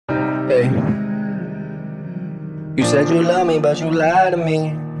Hey, you said you love me, but you lied to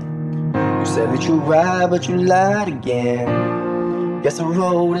me. You said that you ride, but you lied again. Guess the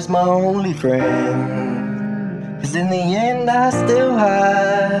road is my only friend. 'Cause in the end I still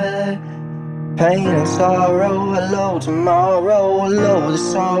hide pain and sorrow. Hello tomorrow, hello the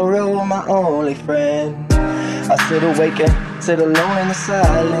sorrow, my only friend. I sit awake and sit alone in the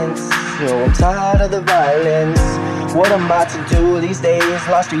silence. Yo, I'm tired of the violence. What am I to do these days?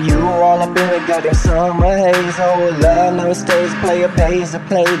 Lost to you, all up in the goddamn summer haze. Oh, love never stays, player pays to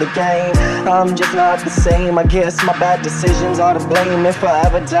play the game. I'm just not the same, I guess my bad decisions are to blame. If I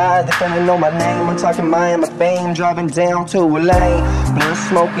ever die, they finna know my name. I'm talking my fame, driving down to a lane. Blunt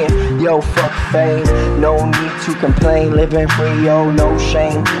smoking, yo, fuck fame. No need to complain, living free, yo, no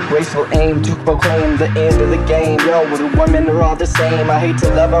shame. Graceful aim to proclaim the end of the game. Yo, the women are all the same. I hate to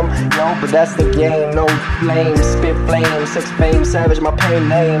love them, yo, but that's the game. No flame, spit flame, sex fame, savage, my pain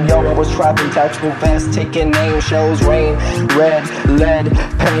name. Yo, I was trapping, tactical vest, taking name, shells rain. Red, lead,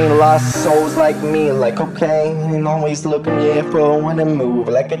 pain, lost souls like me, like cocaine. And always looking, yeah, for when to move,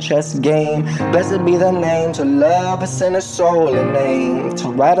 like a chess game. Blessed be the name, to love a sinner soul and name. To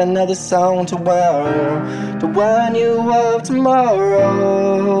write another song to warn you of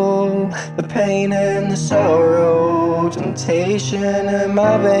tomorrow. The pain and the sorrow, temptation in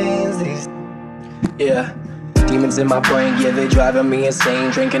my veins. Yeah. Demons in my brain, yeah, they driving me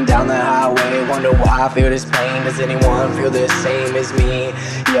insane. Drinking down the highway, wonder why I feel this pain. Does anyone feel the same as me?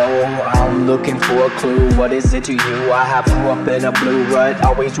 Yo, I'm looking for a clue. What is it to you? I have grew up in a blue rut,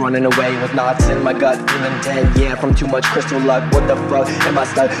 always running away with knots in my gut, feeling dead, yeah, from too much crystal luck. What the fuck am I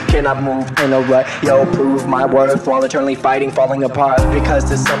stuck? Can I move in a rut? Yo, prove my worth while eternally fighting, falling apart. Because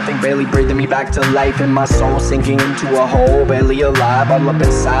there's something barely breathing me back to life, and my soul sinking into a hole, barely alive. All up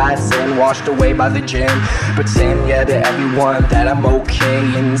inside, sin washed away by the gin. Pretend, yeah, to everyone that I'm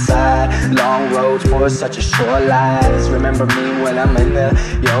okay inside. Long roads for such a short life. Remember me when I'm in the,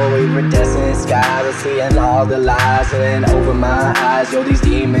 yo, iridescent skies. I'm seeing all the lies and over my eyes. Yo, these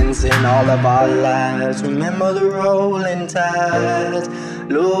demons in all of our lives. Remember the rolling tides,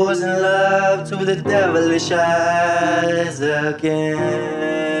 losing love to the devilish eyes again.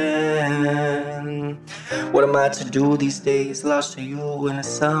 What am I to do these days? Lost to you in a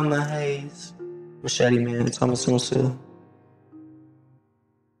summer haze. Mechette, man, Thomas Summersil.